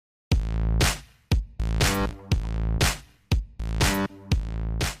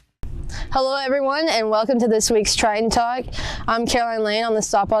Hello everyone and welcome to this week's Triton Talk. I'm Caroline Lane on the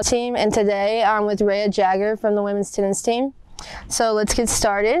softball team and today I'm with Raia Jagger from the women's tennis team. So let's get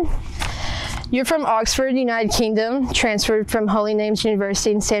started. You're from Oxford, United Kingdom, transferred from Holy Names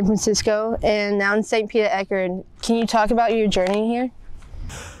University in San Francisco and now in St. Peter Eckerd. Can you talk about your journey here?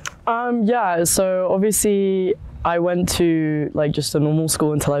 Yeah, so obviously I went to just a normal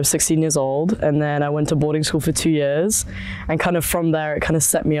school until I was 16 years old, and then I went to boarding school for 2 years, and kind of from there it kind of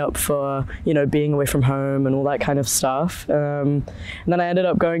set me up for, being away from home and all that kind of stuff. And then I ended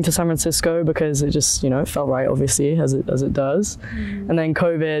up going to San Francisco because it just, it felt right, obviously, as it does. And then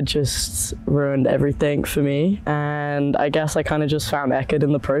COVID just ruined everything for me, and I guess I kind of just found Eckerd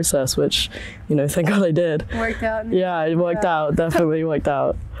in the process, which, thank God I did. Worked out. Yeah, it worked out, definitely worked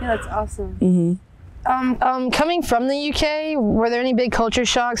out. Yeah, that's awesome. Mm-hmm. Coming from the UK, were there any big culture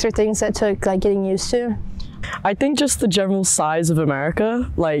shocks or things that took getting used to? I think just the general size of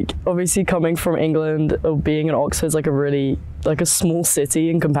America, obviously coming from England or being in Oxford is a really a small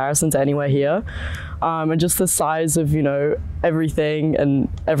city in comparison to anywhere here, and just the size of everything, and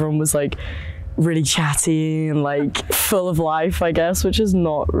everyone was really chatty and full of life, I guess, which is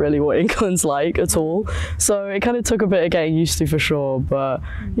not really what England's like at all. So it kind of took a bit of getting used to for sure, but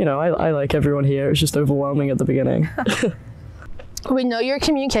I like everyone here. It's just overwhelming at the beginning. We know you're a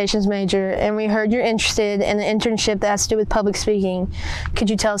communications major and we heard you're interested in an internship that has to do with public speaking. Could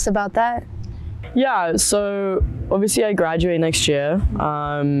you tell us about that? Yeah, so obviously I graduate next year,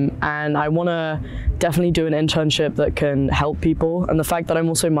 and I want to definitely do an internship that can help people, and the fact that I'm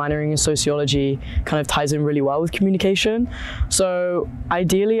also minoring in sociology kind of ties in really well with communication. So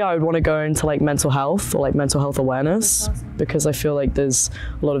ideally I would want to go into mental health or mental health awareness, because I feel there's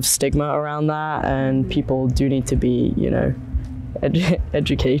a lot of stigma around that, and people do need to be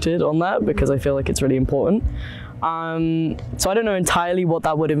educated on that, because I feel it's really important. So I don't know entirely what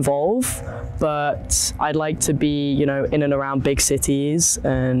that would involve, but I'd like to be, in and around big cities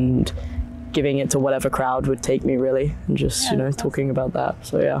and giving it to whatever crowd would take me, really, and just, talking about that.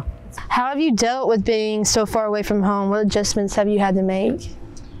 So, yeah. How have you dealt with being so far away from home? What adjustments have you had to make?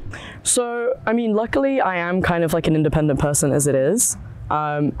 So, I mean, luckily I am kind of an independent person as it is,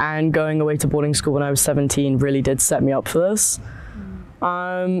 and going away to boarding school when I was 17 really did set me up for this.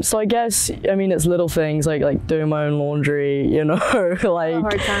 So I guess, it's little things like doing my own laundry, a hard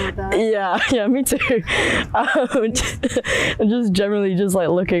time with that. Yeah, me too. And just generally just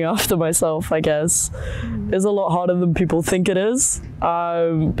looking after myself, I guess, is a lot harder than people think it is.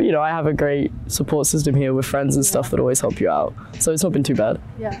 But I have a great support system here with friends and stuff that always help you out. So it's not been too bad.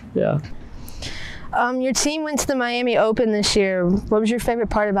 Yeah. Your team went to the Miami Open this year. What was your favorite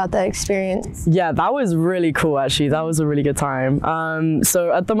part about that experience? Yeah, that was really cool, actually. That was a really good time.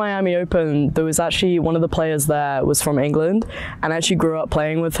 So at the Miami Open, there was actually one of the players there was from England, and I actually grew up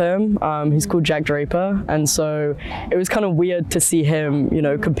playing with him. He's called Jagger, and so it was kind of weird to see him,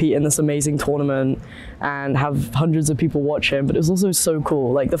 compete in this amazing tournament and have hundreds of people watch him, but it was also so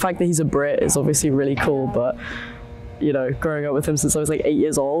cool. The fact that he's a Brit is obviously really cool, but growing up with him since I was 8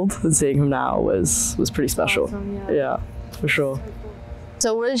 years old and seeing him now was pretty special. Awesome, yeah, for sure.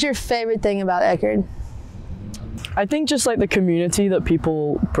 So what is your favorite thing about Eckerd? I think just the community that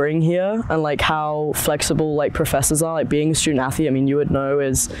people bring here, and how flexible professors are. Being a student athlete, you would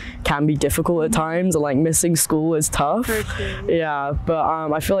know, can be difficult at times, and missing school is tough. Yeah, but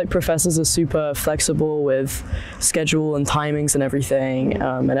I feel professors are super flexible with schedule and timings and everything,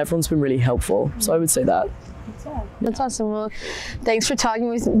 and everyone's been really helpful. So I would say that. That's awesome. Well, thanks for talking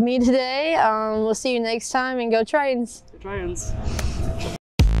with me today. We'll see you next time, and go Tritons. Go Tritons.